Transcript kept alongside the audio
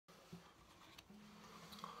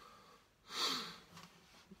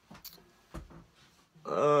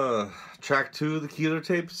Track 2 of the Keeler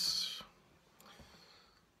tapes,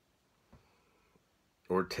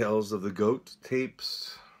 or Tales of the Goat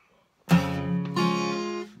tapes.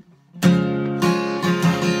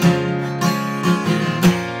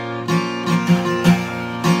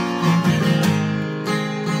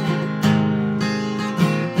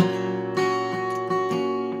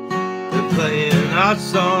 They're playing our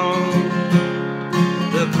song.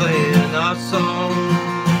 They're playing our song.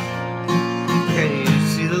 Can you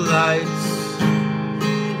see the lights?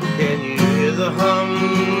 Can you hear the hum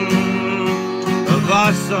of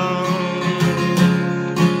our song?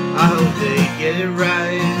 I hope they get it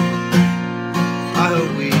right. I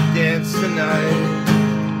hope we dance tonight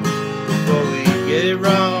before we get it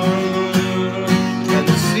wrong. And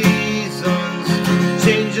the seasons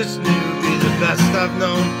change us new, be the best I've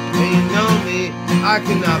known. And you know me, I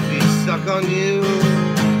cannot be stuck on you.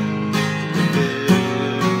 If it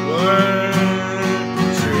weren't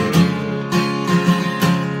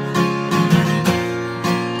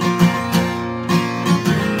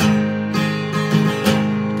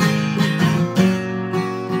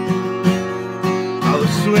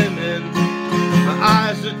swimming, my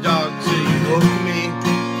eyes are dark till you woke me,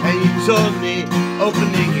 and you told me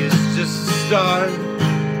opening is just the start.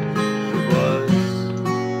 It was.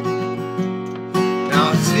 Now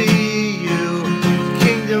I see you,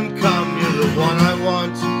 kingdom come, you're the one I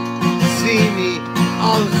want. See me,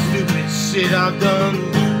 all the stupid shit I've done.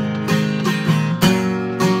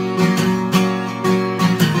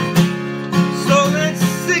 So then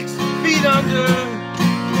 6 feet under,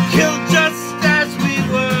 killed just as we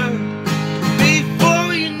were.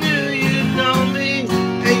 Before you knew you know me,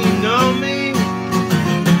 and you know me.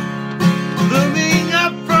 Looming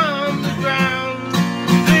up from the ground,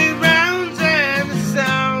 3 rounds and a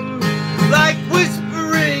sound, like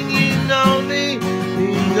whispering, you know me,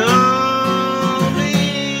 you know me.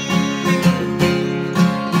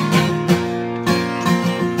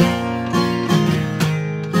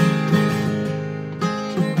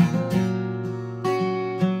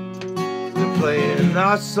 They're playing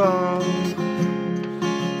our song,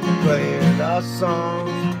 playing our song.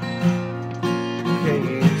 Can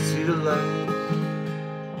you see the lights?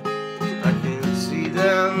 I can see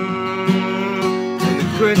them in the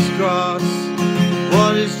crisscross.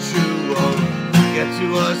 What is true won't get to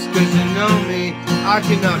us, 'cause you know me, I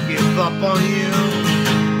cannot give up on you.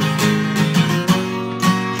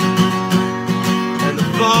 And the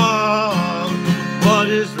fog, what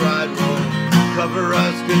is right won't cover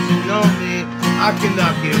us, 'cause you know me, I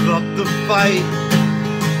cannot give up the fight.